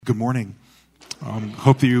Good morning.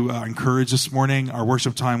 Hope that you are encouraged this morning. Our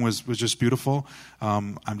worship time was just beautiful.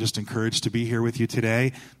 I'm just encouraged to be here with you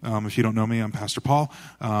today. If you don't know me, I'm Pastor Paul.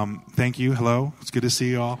 Thank you. Hello. It's good to see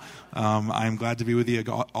you all. I'm glad to be with you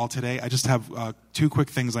all today. I just have two quick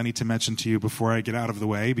things I need to mention to you before I get out of the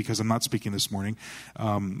way, because I'm not speaking this morning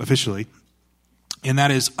officially. And that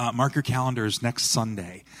is, mark your calendars next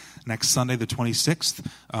Sunday. Next Sunday, the 26th.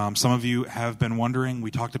 Some of you have been wondering,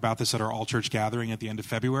 we talked about this at our all-church gathering at the end of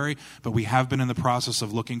February, but we have been in the process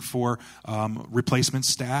of looking for replacement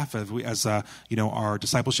staff as our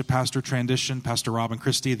discipleship pastor transitioned, Pastor Rob and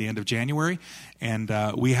Christy, at the end of January. And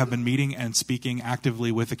we have been meeting and speaking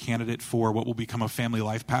actively with a candidate for what will become a family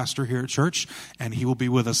life pastor here at church. And he will be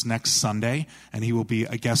with us next Sunday, and he will be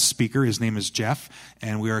a guest speaker. His name is Jeff,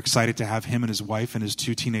 and we are excited to have him and his wife and his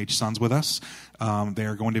two teenage sons with us. They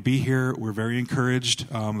are going to be here. We're very encouraged.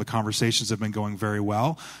 The conversations have been going very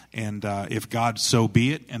well. And if God so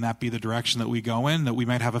be it, and that be the direction that we go in, that we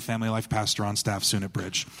might have a family life pastor on staff soon at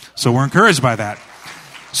Bridge. So we're encouraged by that.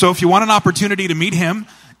 So if you want an opportunity to meet him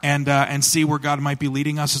and see where God might be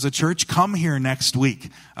leading us as a church, come here next week.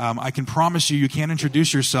 I can promise you can't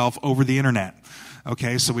introduce yourself over the internet.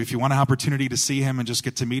 Okay, so if you want an opportunity to see him and just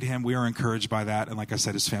get to meet him, we are encouraged by that. And like I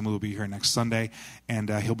said, his family will be here next Sunday, and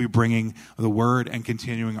he'll be bringing the Word and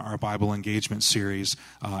continuing our Bible engagement series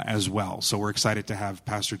as well. So we're excited to have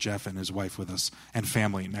Pastor Jeff and his wife with us and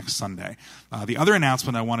family next Sunday. The other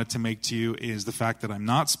announcement I wanted to make to you is the fact that I'm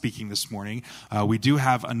not speaking this morning. We do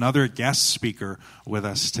have another guest speaker with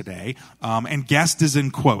us today, and guest is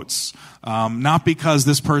in quotes, not because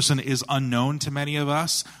this person is unknown to many of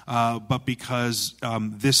us, but because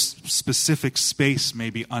this specific space may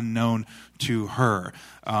be unknown to her.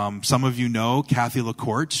 Some of you know Kathy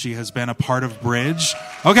LaCourte. She has been a part of Bridge.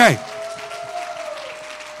 Okay.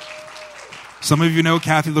 Some of you know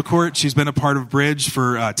Kathy LaCourte. She's been a part of Bridge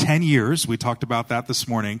for 10 years. We talked about that this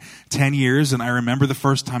morning. 10 years, and I remember the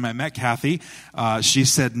first time I met Kathy, she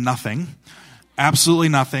said nothing. Absolutely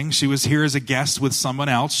nothing. She was here as a guest with someone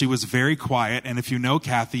else. She was very quiet, and if you know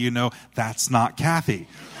Kathy, you know that's not Kathy.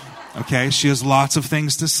 Okay, she has lots of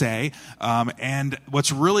things to say, and what's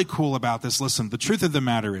really cool about this, listen, the truth of the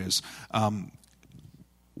matter is,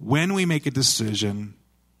 when we make a decision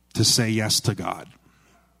to say yes to God,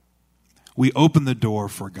 we open the door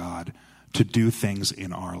for God to do things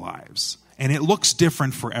in our lives. And it looks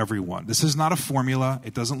different for everyone. This is not a formula.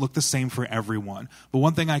 It doesn't look the same for everyone. But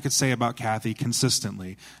one thing I could say about Kathy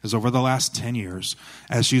consistently is over the last 10 years,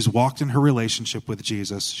 as she's walked in her relationship with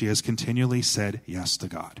Jesus, she has continually said yes to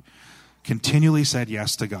God. Continually said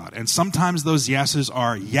yes to God. And sometimes those yeses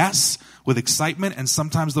are yes with excitement, and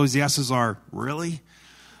sometimes those yeses are really,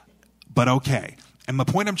 but okay. And the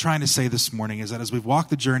point I'm trying to say this morning is that as we've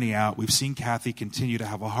walked the journey out, we've seen Kathy continue to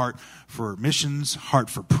have a heart for missions, heart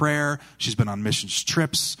for prayer. She's been on missions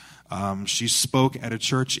trips. She spoke at a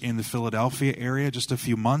church in the Philadelphia area just a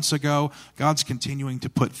few months ago. God's continuing to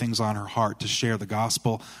put things on her heart to share the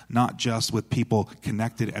gospel, not just with people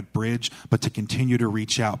connected at Bridge, but to continue to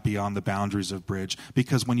reach out beyond the boundaries of Bridge.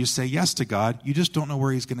 Because when you say yes to God, you just don't know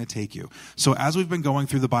where he's going to take you. So as we've been going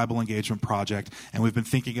through the Bible Engagement Project, and we've been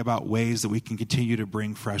thinking about ways that we can continue to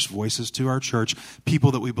bring fresh voices to our church,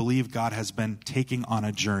 people that we believe God has been taking on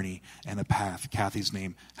a journey and a path, Kathy's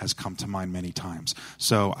name has come to mind many times.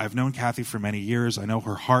 So I've known Kathy for many years. I know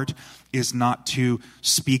her heart is not to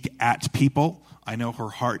speak at people. I know her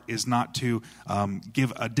heart is not to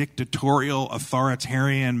give a dictatorial,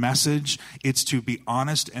 authoritarian message. It's to be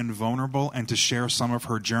honest and vulnerable and to share some of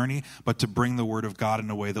her journey, but to bring the word of God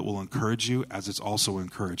in a way that will encourage you as it's also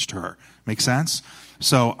encouraged her. Make sense?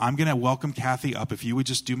 So I'm going to welcome Kathy up. If you would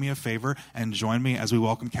just do me a favor and join me as we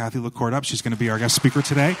welcome Kathy LaCourte up. She's going to be our guest speaker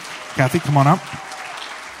today. Kathy, come on up.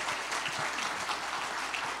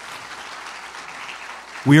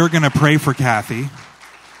 We are going to pray for Kathy.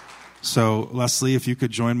 So, Leslie, if you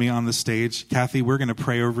could join me on the stage. Kathy, we're going to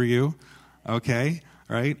pray over you, okay?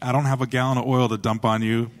 All right? I don't have a gallon of oil to dump on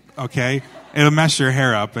you, okay? It'll mess your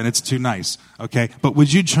hair up, and it's too nice, okay? But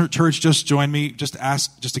would you, church, just join me? Just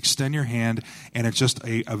extend your hand, and it's just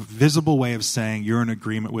a visible way of saying you're in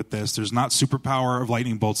agreement with this. There's not superpower of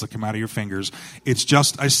lightning bolts that come out of your fingers. It's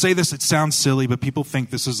just, I say this, it sounds silly, but people think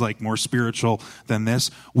this is like more spiritual than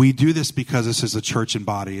this. We do this because this is a church and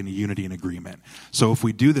body in unity and agreement. So if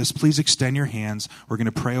we do this, please extend your hands. We're going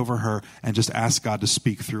to pray over her and just ask God to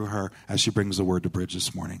speak through her as she brings the word to Bridge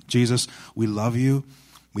this morning. Jesus, we love you.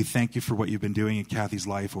 We thank you for what you've been doing in Kathy's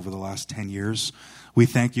life over the last 10 years. We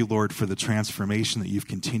thank you, Lord, for the transformation that you've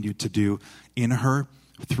continued to do in her,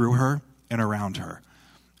 through her, and around her.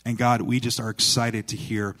 And God, we just are excited to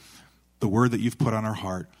hear the word that you've put on our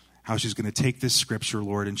heart how she's going to take this scripture,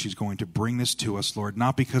 Lord, and she's going to bring this to us, Lord,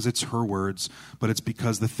 not because it's her words, but it's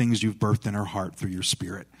because the things you've birthed in her heart through your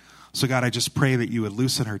Spirit. So God, I just pray that you would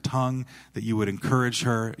loosen her tongue, that you would encourage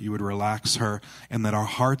her, you would relax her, and that our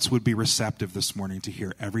hearts would be receptive this morning to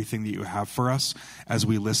hear everything that you have for us as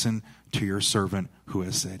we listen to your servant who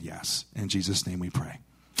has said yes. In Jesus' name we pray.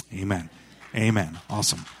 Amen. Amen.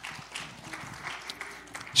 Awesome.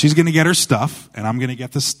 She's going to get her stuff, and I'm going to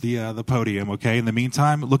get the podium, okay? In the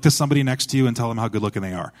meantime, look to somebody next to you and tell them how good looking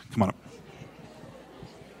they are. Come on up.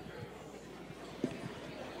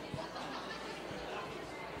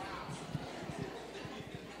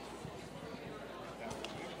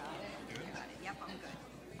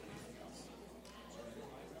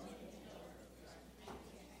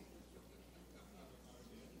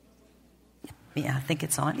 Yeah, I think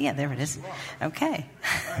it's on. Yeah, there it is. Okay.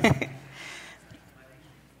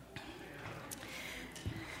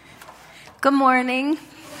 Good morning. Good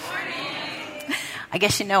morning. I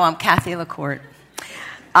guess you know I'm Kathy LaCourte.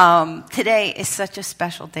 Today is such a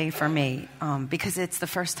special day for me because it's the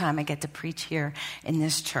first time I get to preach here in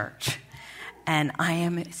this church. And I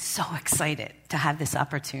am so excited to have this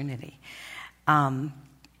opportunity.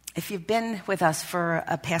 If you've been with us for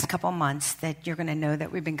a past couple months, that you're going to know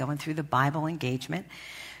that we've been going through the Bible engagement.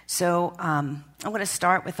 So I'm going to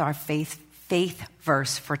start with our faith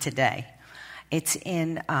verse for today. It's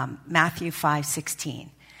in Matthew 5:16.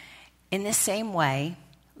 In the same way,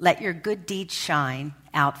 let your good deeds shine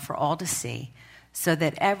out for all to see, so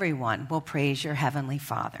that everyone will praise your heavenly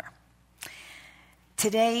Father.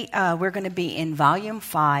 Today, we're going to be in Volume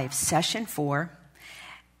 5, Session 4.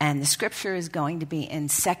 And the scripture is going to be in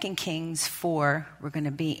 2 Kings 4. We're going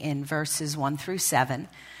to be in verses 1 through 7.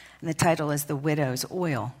 And the title is The Widow's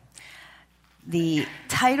Oil. The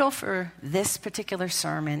title for this particular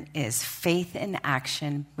sermon is Faith in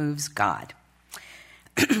Action Moves God.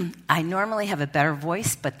 I normally have a better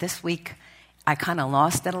voice, but this week I kind of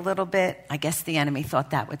lost it a little bit. I guess the enemy thought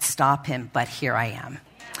that would stop him, but here I am.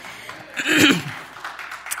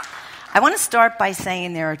 I want to start by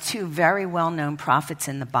saying there are two very well-known prophets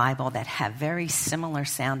in the Bible that have very similar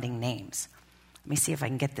sounding names. Let me see if I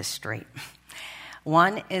can get this straight.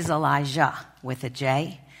 One is Elijah with a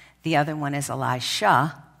J. The other one is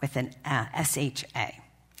Elisha with an S-H-A.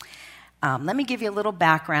 Let me give you a little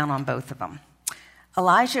background on both of them.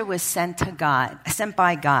 Elijah was sent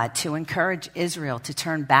by God to encourage Israel to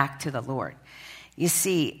turn back to the Lord. You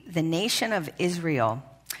see, the nation of Israel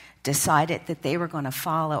decided that they were going to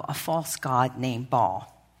follow a false god named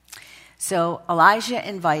Baal. So Elijah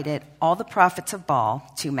invited all the prophets of Baal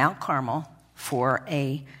to Mount Carmel for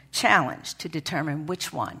a challenge to determine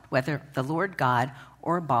which one, whether the Lord God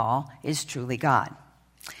or Baal, is truly God.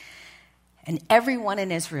 And everyone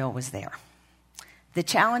in Israel was there. The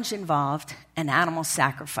challenge involved an animal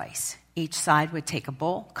sacrifice. Each side would take a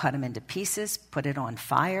bull, cut him into pieces, put it on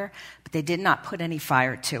fire, but they did not put any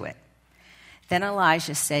fire to it. Then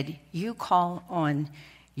Elijah said, you call on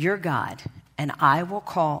your God, and I will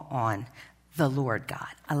call on the Lord God.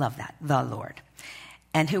 I love that, the Lord.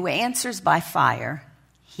 And who answers by fire,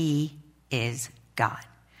 he is God.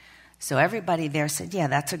 So everybody there said, yeah,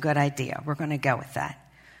 that's a good idea. We're going to go with that.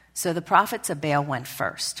 So the prophets of Baal went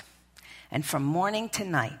first. And from morning to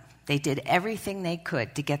night, they did everything they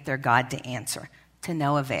could to get their God to answer, to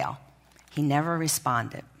no avail. He never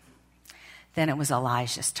responded. Then it was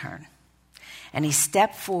Elijah's turn. And he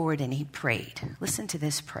stepped forward and he prayed. Listen to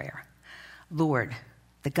this prayer. Lord,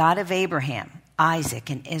 the God of Abraham, Isaac,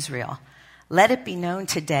 and Israel, let it be known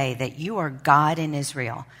today that you are God in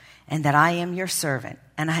Israel, and that I am your servant,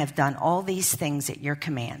 and I have done all these things at your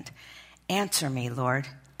command. Answer me, Lord,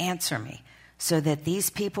 answer me, so that these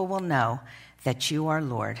people will know that you are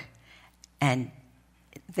Lord, and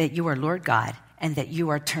that you are Lord God, and that you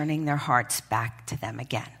are turning their hearts back to them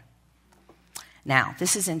again. Now,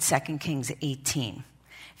 this is in 2 Kings 18.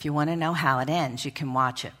 If you want to know how it ends, you can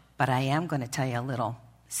watch it. But I am going to tell you a little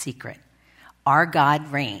secret. Our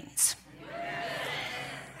God reigns.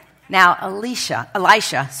 Now, Elisha,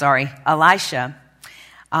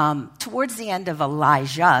 towards the end of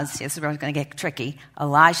Elijah's, this is where it's going to get tricky,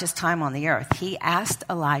 Elijah's time on the earth, he asked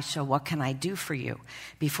Elisha, what can I do for you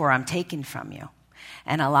before I'm taken from you?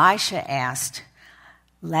 And Elisha asked,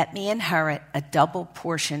 let me inherit a double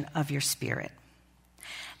portion of your spirit.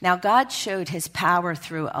 Now, God showed his power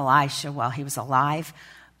through Elisha while he was alive,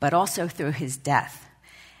 but also through his death.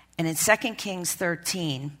 And in 2 Kings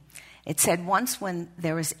 13, it said once when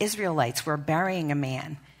there was Israelites were burying a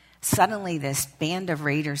man, suddenly this band of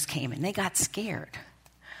raiders came and they got scared.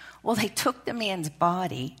 Well, they took the man's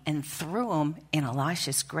body and threw him in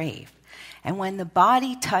Elisha's grave. And when the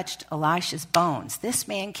body touched Elisha's bones, this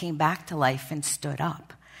man came back to life and stood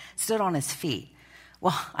on his feet.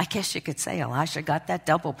 Well, I guess you could say Elisha got that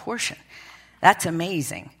double portion. That's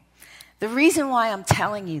amazing. The reason why I'm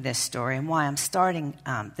telling you this story and why I'm starting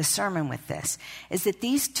the sermon with this is that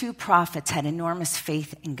these two prophets had enormous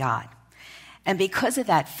faith in God. And because of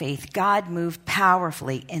that faith, God moved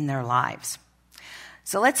powerfully in their lives.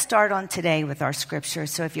 So let's start on today with our scripture.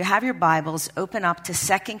 So if you have your Bibles, open up to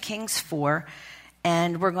 2 Kings 4,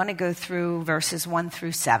 and we're going to go through verses 1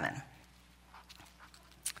 through 7.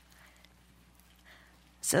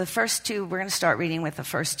 So the first two, we're going to start reading with the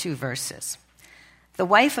first two verses. The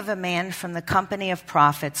wife of a man from the company of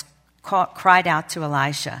prophets cried out to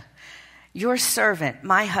Elisha, "Your servant,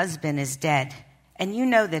 my husband, is dead, and you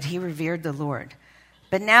know that he revered the Lord.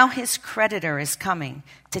 But now his creditor is coming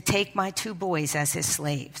to take my 2 boys as his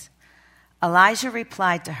slaves." Elijah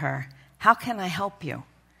replied to her, "How can I help you?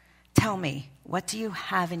 Tell me, what do you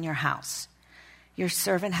have in your house?" "Your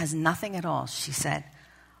servant has nothing at all," she said.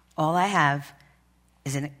 "All I have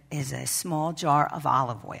is a small jar of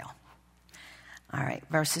olive oil." All right,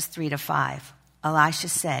 verses 3 to 5. Elisha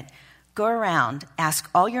said, "Go around, ask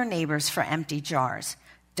all your neighbors for empty jars.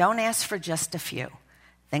 Don't ask for just a few.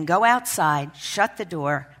 Then go outside, shut the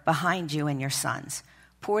door behind you and your sons.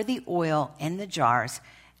 Pour the oil in the jars,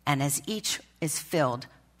 and as each is filled,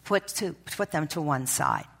 put them to one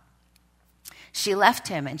side." She left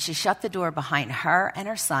him, and she shut the door behind her and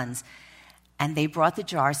her sons, and they brought the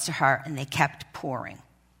jars to her, and they kept pouring.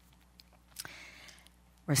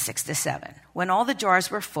 Verse 6 to 7. When all the jars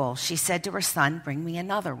were full, she said to her son, "Bring me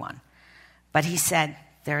another one." But he said,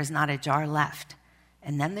 "There is not a jar left."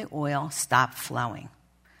 And then the oil stopped flowing.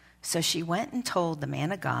 So she went and told the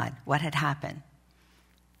man of God what had happened.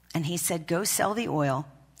 And he said, "Go sell the oil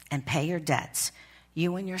and pay your debts.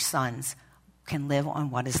 You and your sons can live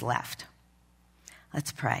on what is left."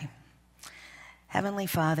 Let's pray. Heavenly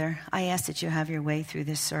Father, I ask that you have your way through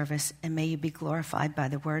this service, and may you be glorified by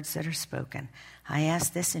the words that are spoken. I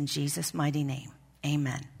ask this in Jesus' mighty name.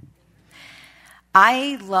 Amen.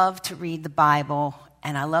 I love to read the Bible,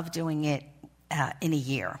 and I love doing it in a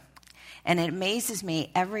year. And it amazes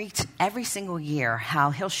me every single year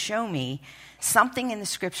how he'll show me something in the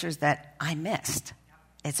scriptures that I missed.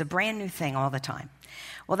 It's a brand new thing all the time.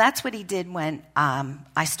 Well, that's what he did when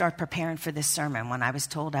I started preparing for this sermon, when I was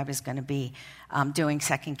told I was going to be doing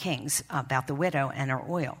 2 Kings about the widow and her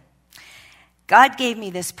oil. God gave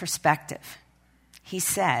me this perspective. He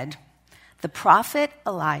said, the prophet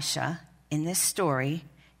Elisha in this story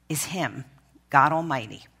is him, God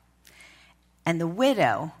Almighty. And the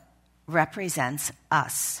widow represents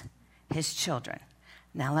us, his children.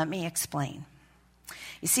 Now let me explain.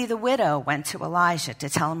 You see, the widow went to Elijah to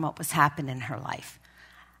tell him what was happening in her life,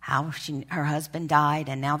 how her husband died,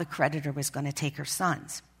 and now the creditor was going to take her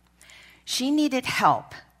sons. She needed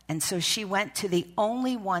help, and so she went to the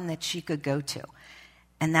only one that she could go to,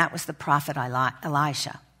 and that was the prophet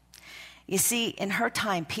Elisha. You see, in her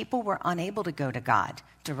time, people were unable to go to God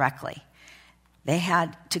directly. They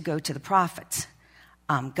had to go to the prophets.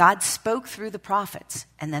 God spoke through the prophets,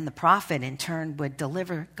 and then the prophet, in turn, would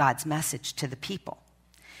deliver God's message to the people.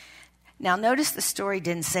 Now, notice the story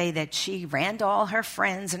didn't say that she ran to all her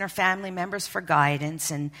friends and her family members for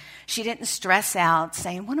guidance, and she didn't stress out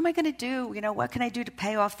saying, what am I going to do? What can I do to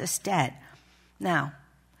pay off this debt? No.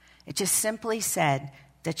 It just simply said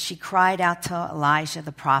that she cried out to Elijah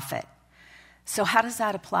the prophet. So how does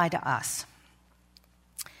that apply to us?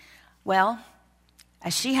 Well,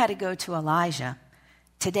 as she had to go to Elijah,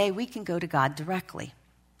 today we can go to God directly.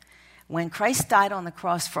 When Christ died on the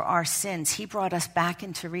cross for our sins, he brought us back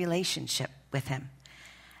into relationship with him.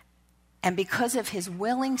 And because of his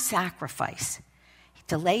willing sacrifice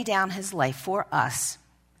to lay down his life for us,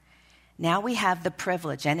 now we have the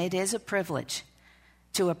privilege, and it is a privilege,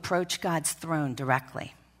 to approach God's throne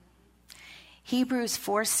directly. Hebrews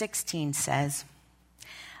 4:16 says,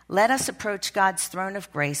 "Let us approach God's throne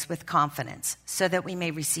of grace with confidence, so that we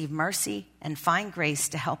may receive mercy and find grace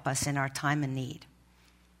to help us in our time of need."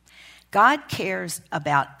 God cares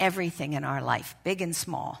about everything in our life, big and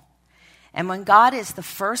small. And when God is the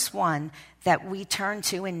first one that we turn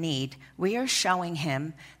to in need, we are showing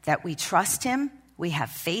him that we trust him, we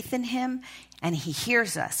have faith in him, and he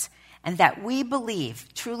hears us, and that we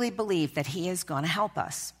truly believe that he is going to help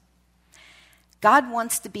us. God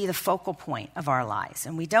wants to be the focal point of our lives,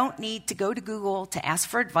 and we don't need to go to Google to ask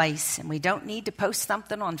for advice, and we don't need to post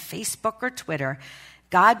something on Facebook or Twitter.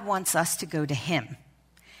 God wants us to go to him.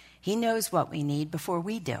 He knows what we need before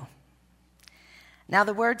we do. Now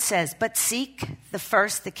the word says, "But seek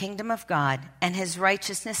first the kingdom of God and his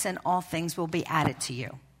righteousness, and all things will be added to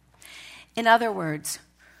you." In other words,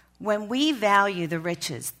 when we value the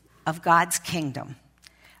riches of God's kingdom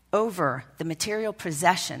over the material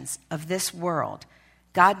possessions of this world,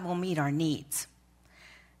 God will meet our needs.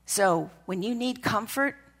 So when you need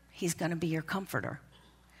comfort, he's going to be your comforter.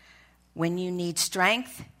 When you need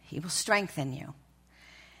strength, he will strengthen you.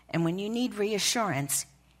 And when you need reassurance,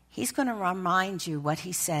 he's going to remind you what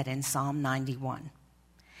he said in Psalm 91.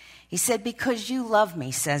 He said, "Because you love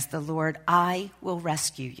me, says the Lord, I will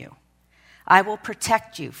rescue you. I will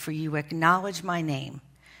protect you, for you acknowledge my name.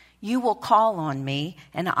 You will call on me,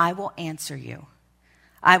 and I will answer you.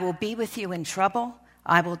 I will be with you in trouble.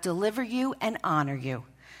 I will deliver you and honor you.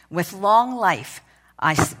 With long life,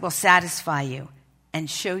 I will satisfy you and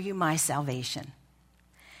show you my salvation."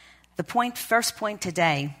 First point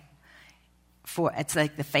today, it's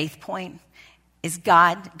like the faith point, is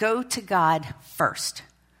go to God first.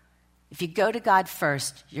 If you go to God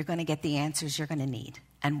first, you're going to get the answers you're going to need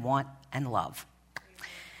and want and love.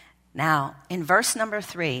 Now, in verse number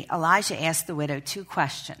 3, Elijah asked the widow 2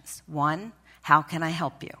 questions. 1, how can I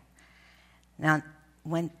help you? Now,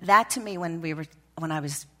 when I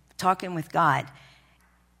was talking with God,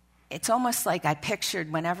 it's almost like I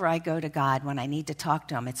pictured whenever I go to God, when I need to talk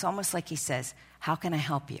to him, it's almost like he says, how can I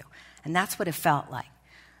help you? And that's what it felt like.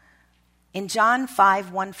 In John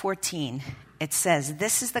 5:1-14, it says,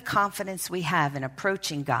 "This is the confidence we have in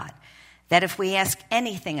approaching God, that if we ask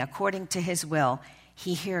anything according to his will,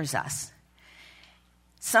 he hears us."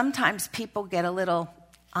 Sometimes people get a little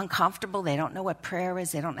uncomfortable. They don't know what prayer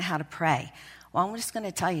is. They don't know how to pray. Well, I'm just going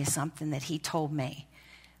to tell you something that he told me.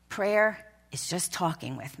 Prayer is just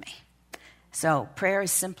talking with me. So prayer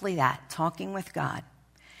is simply that, talking with God.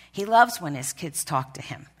 He loves when his kids talk to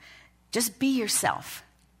him. Just be yourself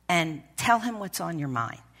and tell him what's on your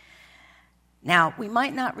mind. Now, we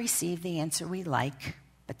might not receive the answer we like,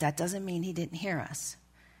 but that doesn't mean he didn't hear us.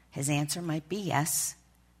 His answer might be yes,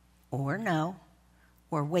 or no,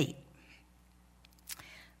 or wait.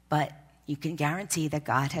 But you can guarantee that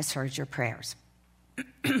God has heard your prayers.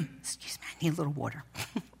 Excuse me, I need a little water.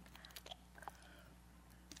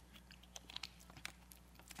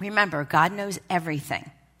 Remember, God knows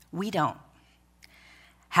everything. We don't.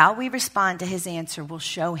 How we respond to his answer will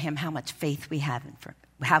show him how much faith we have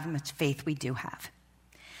how much faith we do have.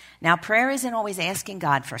 Now, prayer isn't always asking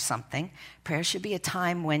God for something. Prayer should be a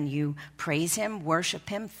time when you praise him, worship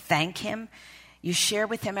him, thank him. You share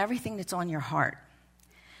with him everything that's on your heart.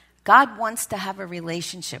 God wants to have a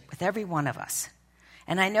relationship with every one of us.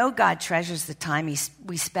 And I know God treasures the time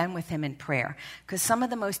we spend with him in prayer, because some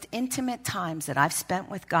of the most intimate times that I've spent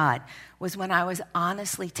with God was when I was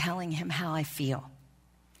honestly telling him how I feel.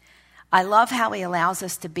 I love how he allows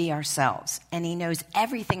us to be ourselves, and he knows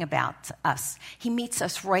everything about us. He meets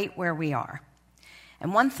us right where we are.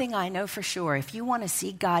 And one thing I know for sure, if you want to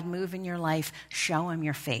see God move in your life, show him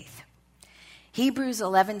your faith. Hebrews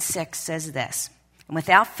 11:6 says this, "And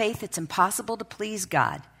without faith it's impossible to please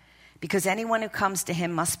God, because anyone who comes to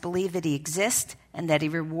him must believe that he exists and that he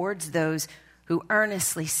rewards those who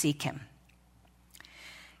earnestly seek him."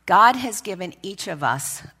 God has given each of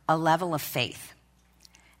us a level of faith,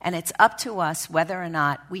 and it's up to us whether or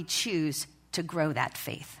not we choose to grow that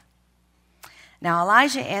faith. Now,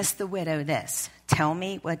 Elijah asked the widow this, "Tell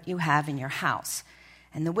me what you have in your house."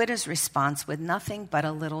 And the widow's response was nothing but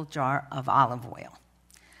a little jar of olive oil.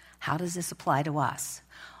 How does this apply to us?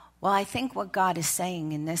 Well, I think what God is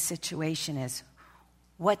saying in this situation is,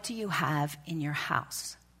 what do you have in your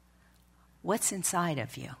house? What's inside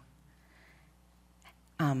of you?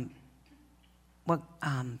 What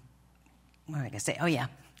am I going to say? Oh, yeah.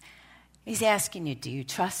 He's asking you, do you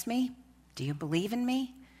trust me? Do you believe in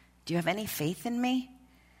me? Do you have any faith in me?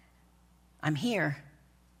 I'm here.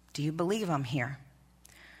 Do you believe I'm here?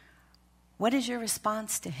 What is your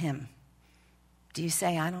response to him? Do you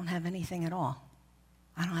say, I don't have anything at all?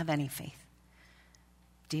 I don't have any faith.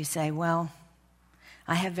 Do you say, well,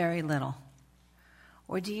 I have very little?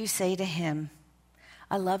 Or do you say to him,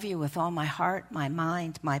 I love you with all my heart, my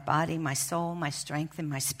mind, my body, my soul, my strength, and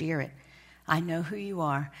my spirit. I know who you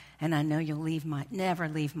are, and I know you'll never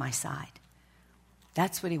leave my side.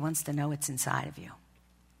 That's what he wants to know, what's inside of you.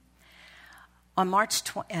 On March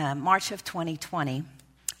of 2020,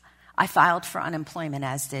 I filed for unemployment,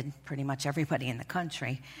 as did pretty much everybody in the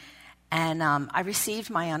country. And I received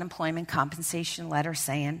my unemployment compensation letter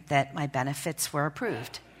saying that my benefits were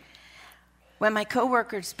approved. When my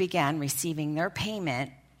coworkers began receiving their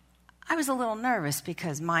payment, I was a little nervous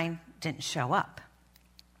because mine didn't show up.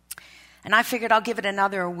 And I figured I'll give it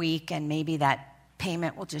another week and maybe that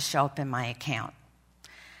payment will just show up in my account.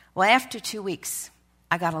 Well, after 2 weeks,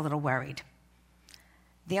 I got a little worried.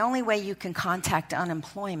 The only way you can contact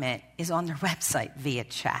unemployment is on their website via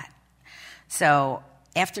chat. So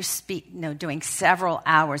after doing several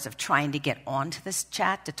hours of trying to get onto this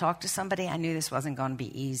chat to talk to somebody, I knew this wasn't going to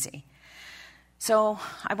be easy. So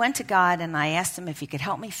I went to God and I asked him if he could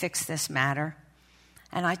help me fix this matter.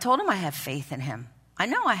 And I told him I have faith in him. I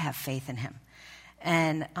know I have faith in him.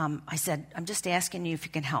 And I said, I'm just asking you if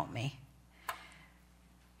you can help me.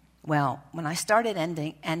 Well, when I started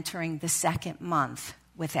entering the second month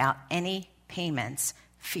without any payments,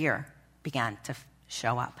 fear began to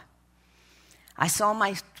show up. I saw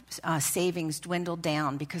my savings dwindle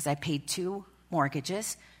down because I paid 2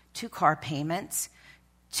 mortgages, 2 car payments,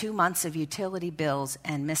 2 months of utility bills,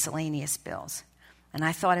 and miscellaneous bills. And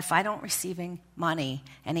I thought, if I don't receive money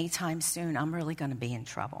anytime soon, I'm really going to be in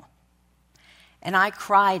trouble. And I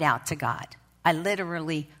cried out to God. I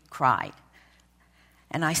literally cried.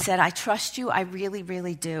 And I said, I trust you, I really,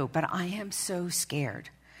 really do, but I am so scared.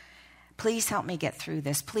 Please help me get through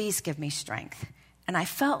this. Please give me strength. And I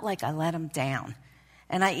felt like I let him down.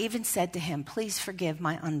 And I even said to him, please forgive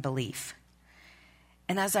my unbelief.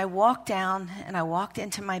 And as I walked down and I walked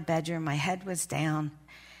into my bedroom, my head was down,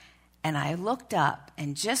 and I looked up,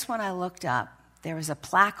 and just when I looked up, there was a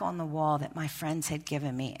plaque on the wall that my friends had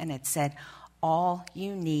given me, and it said, all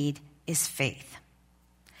you need is faith.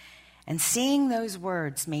 And seeing those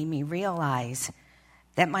words made me realize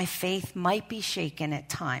that my faith might be shaken at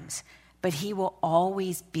times, but he will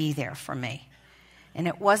always be there for me. And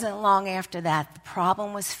it wasn't long after that, the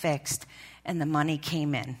problem was fixed and the money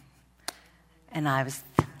came in. And I was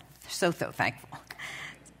so thankful.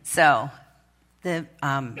 So the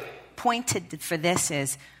point for this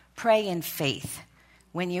is pray in faith.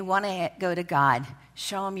 When you want to go to God,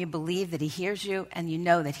 show him you believe that he hears you and you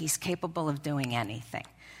know that he's capable of doing anything.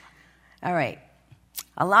 All right.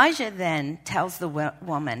 Elijah then tells the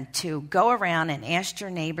woman to go around and ask your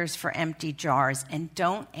neighbors for empty jars and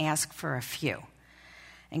don't ask for a few.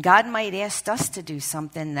 And God might ask us to do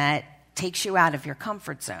something that takes you out of your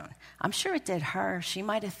comfort zone. I'm sure it did her. She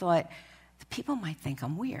might have thought, the people might think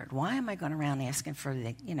I'm weird. Why am I going around asking for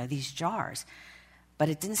these jars? But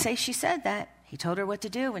it didn't say she said that. He told her what to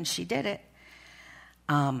do, and she did it.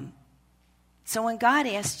 So when God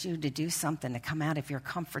asks you to do something to come out of your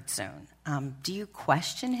comfort zone, do you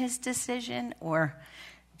question his decision, or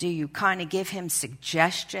do you kind of give him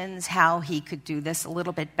suggestions how he could do this a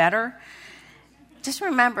little bit better? Just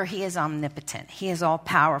remember, he is omnipotent. He is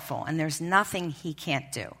all-powerful, and there's nothing he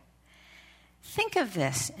can't do. Think of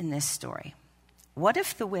this in this story. What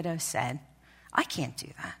if the widow said, I can't do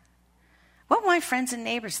that? What will my friends and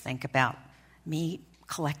neighbors think about me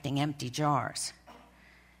collecting empty jars?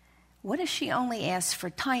 What if she only asked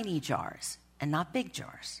for tiny jars and not big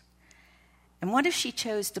jars? And what if she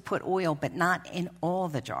chose to put oil but not in all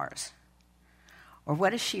the jars? Or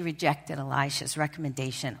what if she rejected Elisha's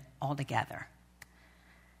recommendation altogether?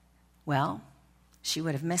 Well, she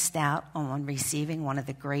would have missed out on receiving one of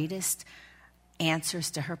the greatest answers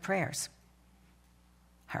to her prayers.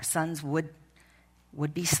 Her sons would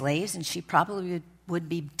be slaves, and she probably would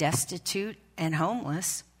be destitute and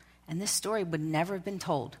homeless, and this story would never have been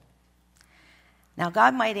told. Now,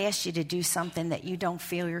 God might ask you to do something that you don't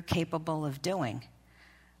feel you're capable of doing.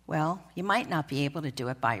 Well, you might not be able to do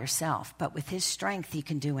it by yourself, but with his strength, you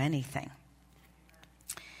can do anything.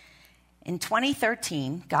 In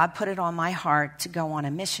 2013, God put it on my heart to go on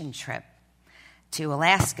a mission trip to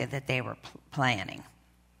Alaska that they were planning.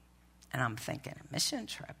 And I'm thinking, a mission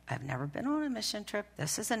trip? I've never been on a mission trip.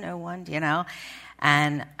 This is a new one,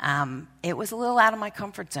 And it was a little out of my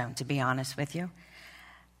comfort zone, to be honest with you.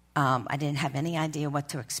 I didn't have any idea what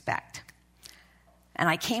to expect. And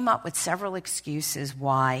I came up with several excuses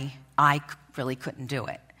why I really couldn't do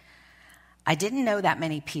it. I didn't know that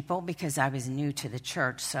many people because I was new to the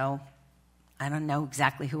church, so I don't know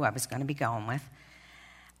exactly who I was going to be going with.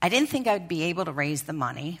 I didn't think I would be able to raise the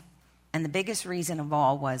money. And the biggest reason of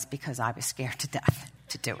all was because I was scared to death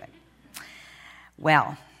to do it.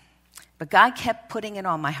 Well, but God kept putting it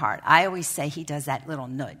on my heart. I always say he does that little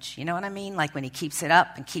nudge. You know what I mean? Like when he keeps it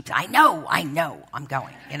up and I know, I'm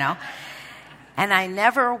going, And I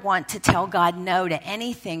never want to tell God no to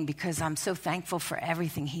anything because I'm so thankful for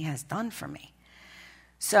everything he has done for me.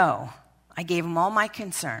 So I gave him all my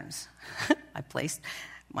concerns. I placed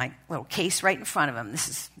my little case right in front of him.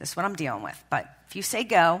 This is what I'm dealing with. But if you say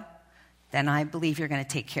go, then I believe you're going to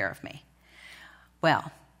take care of me.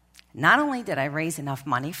 Well, not only did I raise enough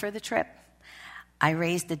money for the trip, I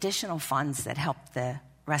raised additional funds that helped the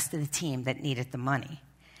rest of the team that needed the money.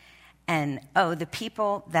 And, the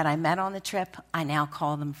people that I met on the trip, I now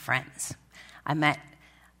call them friends. I met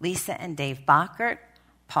Lisa and Dave Bockert,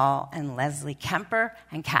 Paul and Leslie Kemper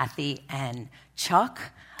and Kathy and Chuck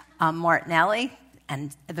Martinelli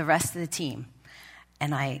and the rest of the team.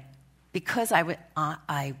 And because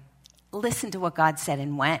I listened to what God said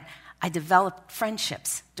and went, I developed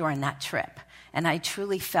friendships during that trip. And I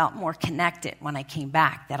truly felt more connected when I came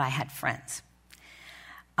back that I had friends.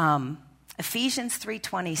 Ephesians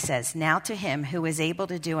 3:20 says, "Now to him who is able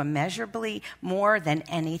to do immeasurably more than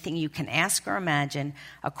anything you can ask or imagine,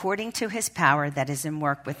 according to his power that is in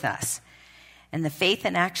work with us." And the faith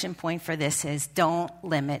and action point for this is don't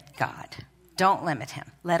limit God. Don't limit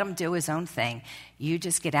him. Let him do his own thing. You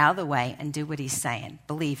just get out of the way and do what he's saying.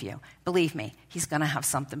 Believe me, he's going to have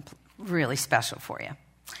something really special for you.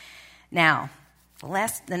 Now,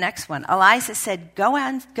 the next one. Elijah said,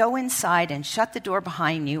 go inside and shut the door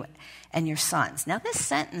behind you and your sons. Now, this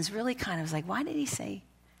sentence really kind of was like, why did he say?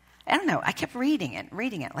 I don't know. I kept reading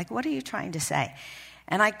it. Like, what are you trying to say?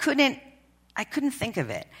 And I couldn't think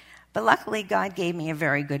of it. But luckily, God gave me a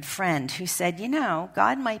very good friend who said,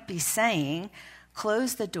 God might be saying,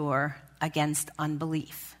 close the door against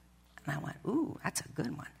unbelief. And I went, ooh, that's a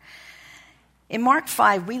good one. In Mark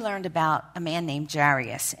 5, we learned about a man named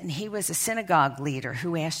Jairus, and he was a synagogue leader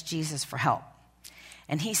who asked Jesus for help.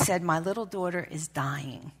 And he said, my little daughter is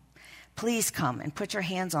dying. Please come and put your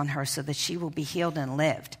hands on her so that she will be healed and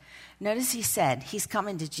lived. Notice he said, he's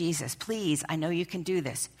coming to Jesus. Please, I know you can do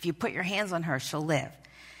this. If you put your hands on her, she'll live.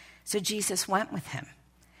 So Jesus went with him.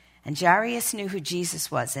 And Jairus knew who Jesus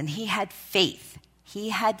was, and he had faith.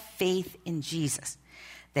 He had faith in Jesus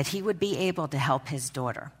that he would be able to help his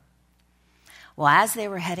daughter. Well, as they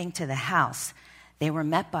were heading to the house, they were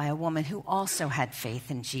met by a woman who also had faith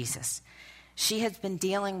in Jesus. She had been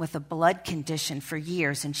dealing with a blood condition for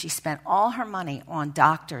years, and she spent all her money on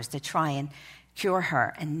doctors to try and cure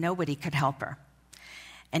her, and nobody could help her.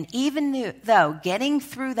 And even though getting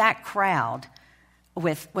through that crowd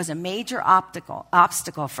was a major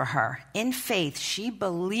obstacle for her, in faith, she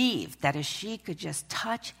believed that if she could just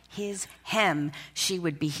touch his hem, she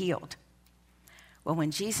would be healed. Well,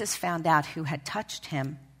 when Jesus found out who had touched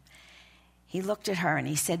him, he looked at her and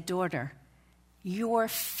he said, daughter, your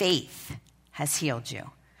faith has healed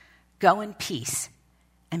you. Go in peace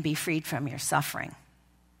and be freed from your suffering.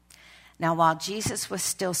 Now, while Jesus was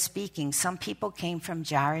still speaking, some people came from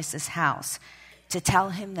Jairus' house to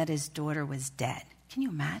tell him that his daughter was dead. Can you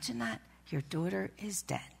imagine that? Your daughter is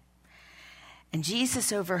dead. And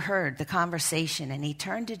Jesus overheard the conversation, and he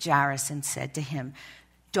turned to Jairus and said to him,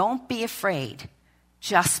 don't be afraid,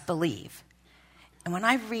 just believe. And when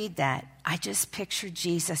I read that, I just picture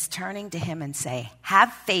Jesus turning to him and say,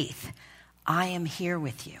 have faith, I am here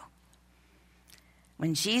with you.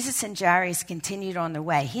 When Jesus and Jairus continued on their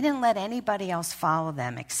way, he didn't let anybody else follow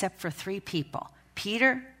them except for 3 people,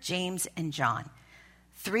 Peter, James, and John.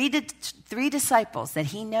 Three disciples that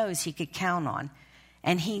he knows he could count on,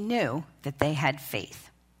 and he knew that they had faith.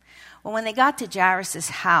 Well, when they got to Jairus'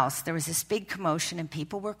 house, there was this big commotion, and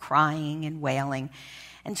people were crying and wailing.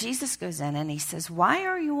 And Jesus goes in and he says, why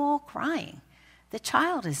are you all crying? The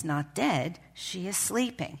child is not dead, she is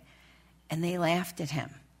sleeping. And they laughed at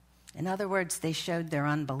him. In other words, they showed their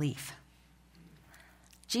unbelief.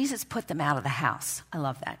 Jesus put them out of the house. I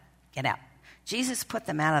love that. Get out. Jesus put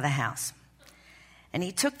them out of the house. And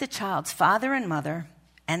he took the child's father and mother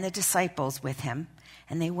and the disciples with him,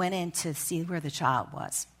 and they went in to see where the child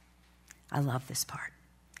was. I love this part.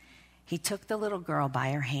 He took the little girl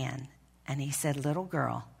by her hand, and he said, little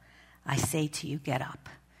girl, I say to you, get up.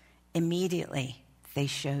 Immediately,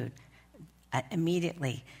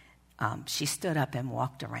 she stood up and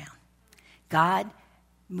walked around. God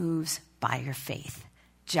moves by your faith.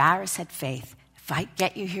 Jairus had faith. If I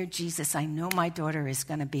get you here, Jesus, I know my daughter is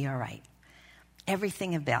going to be all right.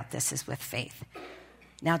 Everything about this is with faith.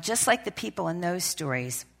 Now, just like the people in those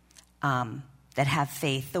stories that have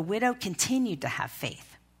faith, the widow continued to have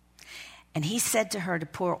faith. And he said to her to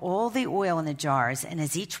pour all the oil in the jars, and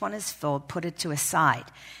as each one is filled, put it to a side.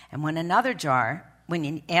 And when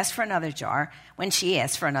she asked for another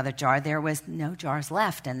jar, there was no jars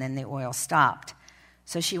left, and then the oil stopped.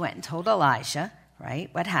 So she went and told Elijah, right,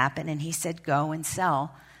 what happened, and he said, go and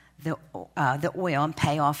sell the oil and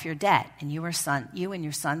pay off your debt, and you and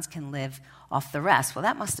your sons can live off the rest. Well,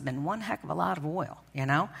 that must have been one heck of a lot of oil,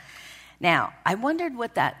 Now, I wondered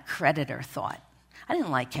what that creditor thought. I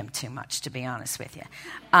didn't like him too much, to be honest with you.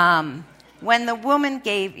 When the woman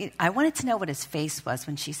I wanted to know what his face was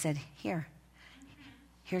when she said,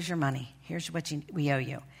 here's your money. Here's what we owe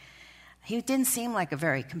you. He didn't seem like a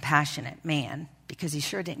very compassionate man because he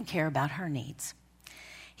sure didn't care about her needs.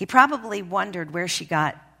 He probably wondered where she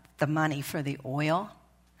got the money for the oil.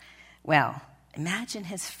 Well, Imagine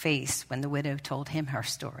his face when the widow told him her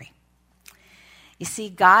story. You see,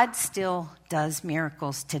 God still does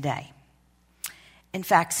miracles today. In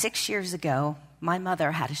fact, 6 years ago, my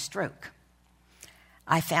mother had a stroke.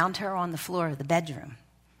 I found her on the floor of the bedroom,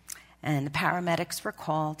 and the paramedics were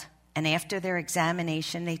called, and after their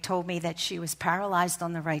examination, they told me that she was paralyzed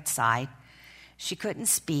on the right side, she couldn't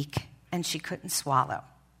speak, and she couldn't swallow.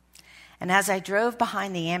 And as I drove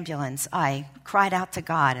behind the ambulance, I cried out to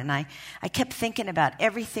God, and I kept thinking about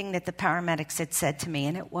everything that the paramedics had said to me,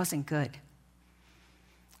 and it wasn't good.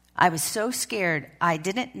 I was so scared, I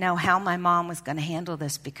didn't know how my mom was going to handle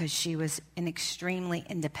this because she was an extremely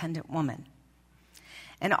independent woman.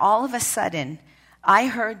 And all of a sudden, I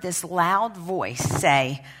heard this loud voice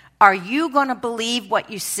say, "Are you going to believe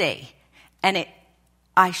what you see?" And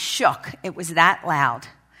I shook. It was that loud.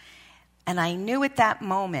 And I knew at that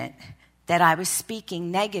moment that I was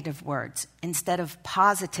speaking negative words instead of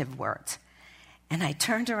positive words. And I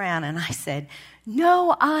turned around and I said,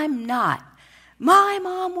 "No, I'm not. My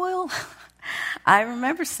mom will." I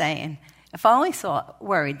remember saying, if I only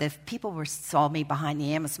worried that if people saw me behind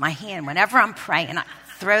the ambulance, my hand, whenever I'm praying, I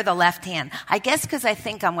throw the left hand. I guess because I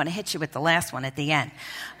think I'm going to hit you with the last one at the end.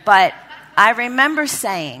 But I remember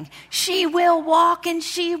saying, she will walk and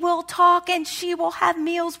she will talk and she will have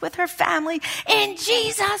meals with her family in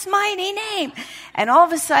Jesus' mighty name. And all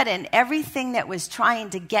of a sudden, everything that was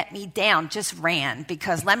trying to get me down just ran,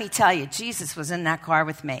 because let me tell you, Jesus was in that car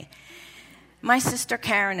with me. My sister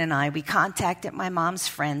Karen and I, we contacted my mom's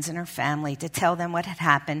friends and her family to tell them what had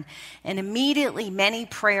happened. And immediately many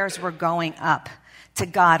prayers were going up to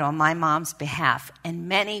God on my mom's behalf. And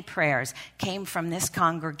many prayers came from this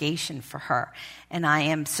congregation for her. And I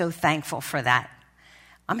am so thankful for that.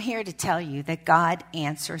 I'm here to tell you that God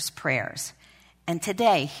answers prayers. And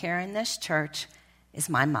today, here in this church, is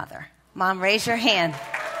my mother. Mom, raise your hand.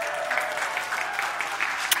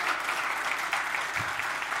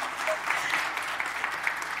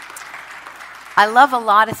 I love a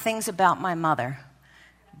lot of things about my mother,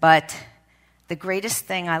 but the greatest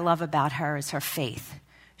thing I love about her is her faith.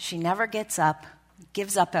 She never gives up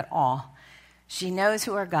at all. She knows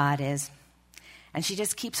who her God is, and she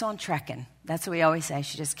just keeps on trekking. That's what we always say.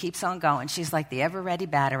 She just keeps on going. She's like the ever-ready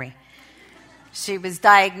battery. She was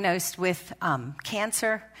diagnosed with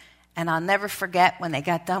cancer, and I'll never forget when they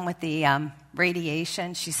got done with the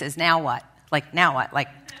radiation. She says, "Now what? Now what?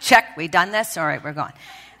 Check, we done this? All right, we're going."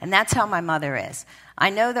 And that's how my mother is. I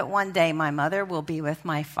know that one day my mother will be with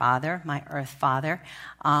my father, my earth father,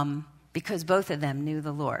 because both of them knew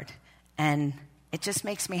the Lord. And it just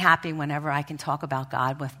makes me happy whenever I can talk about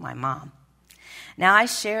God with my mom. Now, I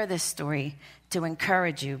share this story to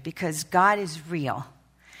encourage you because God is real,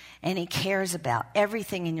 and he cares about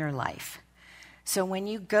everything in your life. So when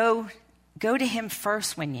you go to him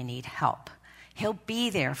first when you need help. He'll be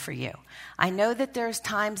there for you. I know that there's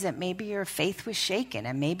times that maybe your faith was shaken,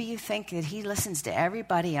 and maybe you think that he listens to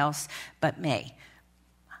everybody else but me.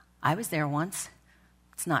 I was there once.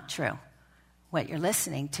 It's not true. What you're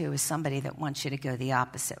listening to is somebody that wants you to go the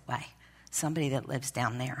opposite way, somebody that lives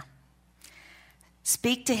down there.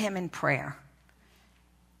 Speak to him in prayer.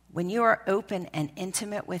 When you are open and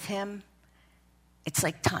intimate with him, it's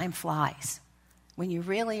like time flies. When you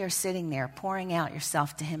really are sitting there pouring out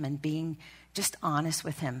yourself to him and being just honest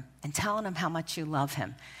with him and telling him how much you love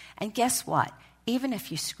him. And guess what? Even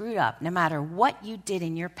if you screwed up, no matter what you did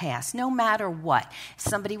in your past, no matter what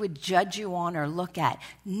somebody would judge you on or look at,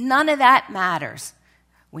 none of that matters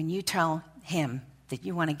when you tell him that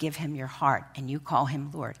you want to give him your heart and you call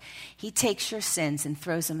him Lord. He takes your sins and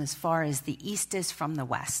throws them as far as the east is from the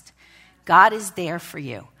west. God is there for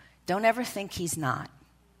you. Don't ever think he's not.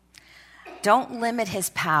 Don't limit his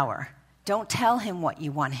power. Don't tell him what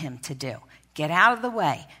you want him to do. Get out of the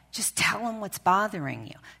way. Just tell him what's bothering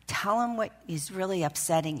you. Tell him what is really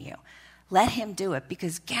upsetting you. Let him do it,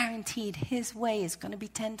 because guaranteed his way is going to be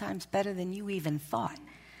 10 times better than you even thought.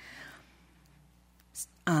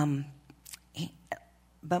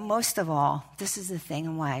 But most of all, this is the thing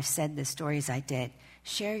and why I've said this story as I did.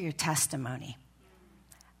 Share your testimony.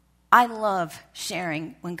 I love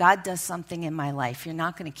sharing when God does something in my life. You're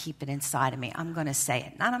not going to keep it inside of me. I'm going to say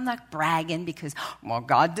it. And I'm not bragging because, well,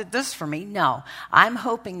 God did this for me. No, I'm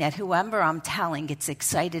hoping that whoever I'm telling gets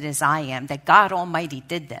excited as I am, that God Almighty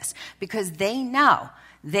did this, because they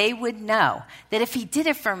would know that if he did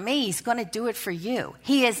it for me, he's going to do it for you.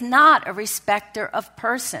 He is not a respecter of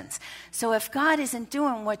persons. So if God isn't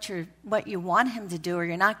doing what you want him to do, or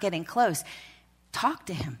you're not getting close, talk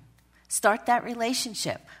to him. Start that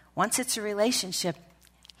relationship. Once it's a relationship,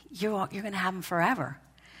 you're going to have them forever.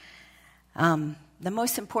 the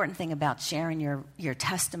most important thing about sharing your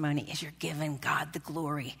testimony is you're giving God the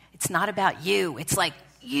glory. It's not about you. It's like,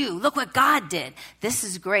 you, look what God did. This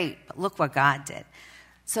is great, but look what God did.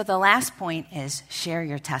 So the last point is share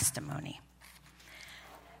your testimony.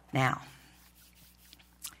 Now,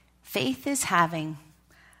 faith is having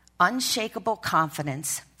unshakable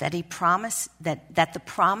confidence that that the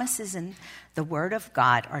promises in the Word of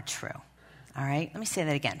God are true. All right, let me say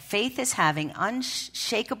that again. Faith is having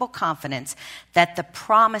unshakable confidence that the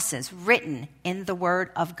promises written in the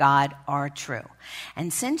Word of God are true.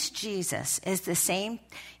 And since Jesus is the same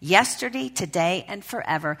yesterday, today, and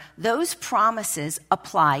forever, those promises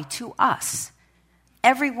apply to us,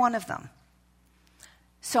 every one of them.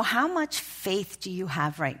 So how much faith do you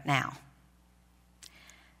have right now?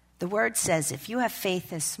 The Word says if you have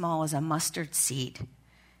faith as small as a mustard seed,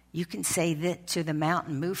 you can say that to the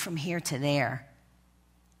mountain, move from here to there,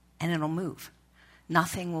 and it'll move.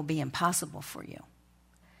 Nothing will be impossible for you.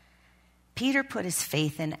 Peter put his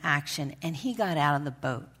faith in action, and he got out of the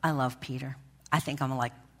boat. I love Peter. I think I'm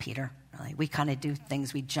like Peter. Really. We kind of do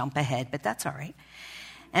things, we jump ahead, but that's all right.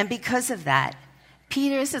 And because of that,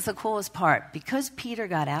 this is the coolest part. Because Peter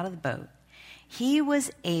got out of the boat, he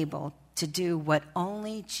was able to do what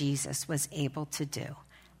only Jesus was able to do,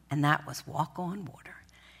 and that was walk on water.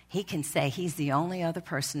 He can say he's the only other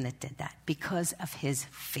person that did that because of his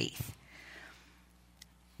faith.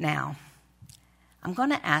 Now, I'm going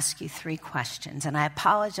to ask you 3 questions, and I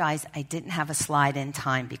apologize I didn't have a slide in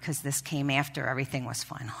time because this came after everything was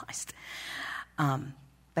finalized.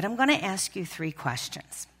 But I'm going to ask you 3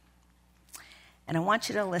 questions, and I want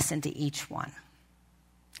you to listen to each one.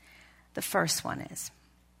 The first one is,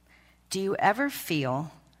 do you ever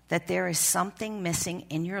feel that there is something missing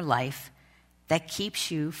in your life that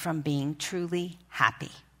keeps you from being truly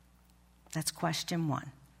happy? That's question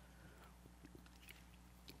 1.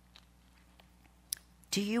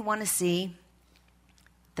 Do you want to see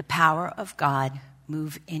the power of God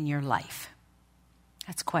move in your life?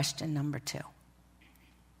 That's question number 2.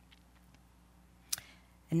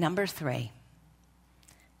 And number 3,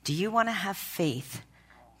 do you want to have faith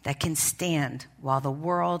that can stand while the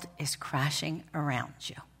world is crashing around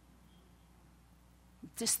you?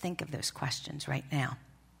 Just think of those questions right now.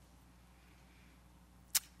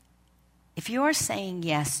 If you are saying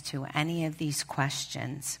yes to any of these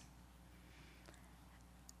questions,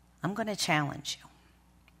 I'm going to challenge you.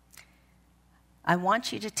 I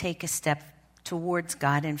want you to take a step towards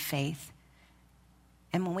God in faith.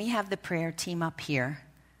 And when we have the prayer team up here,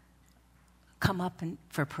 come up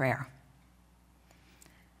for prayer.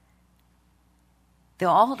 The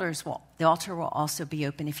altar will also be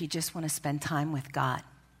open if you just want to spend time with God.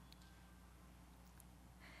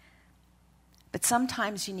 But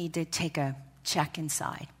sometimes you need to take a check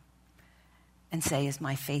inside and say, is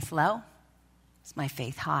my faith low? Is my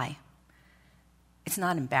faith high? It's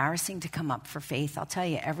not embarrassing to come up for faith. I'll tell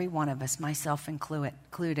you, every one of us, myself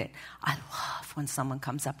included, I love when someone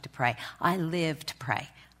comes up to pray. I live to pray.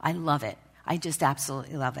 I love it. I just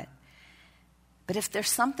absolutely love it. But if there's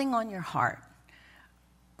something on your heart,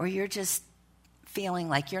 or you're just feeling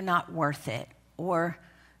like you're not worth it, or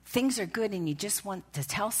things are good and you just want to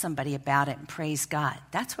tell somebody about it and praise God,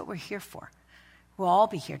 that's what we're here for. We'll all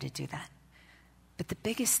be here to do that. But the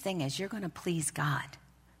biggest thing is you're going to please God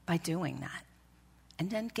by doing that. And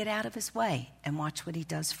then get out of his way and watch what he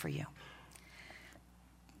does for you.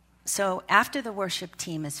 So after the worship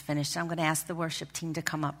team is finished, I'm going to ask the worship team to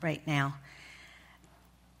come up right now.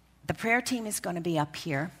 The prayer team is going to be up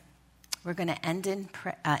here. We're going to end in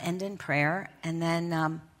prayer, and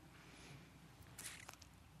then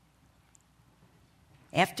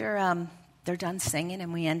after they're done singing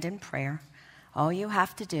and we end in prayer, all you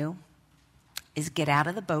have to do is get out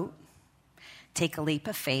of the boat, take a leap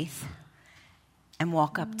of faith, and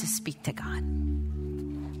walk up to speak to God.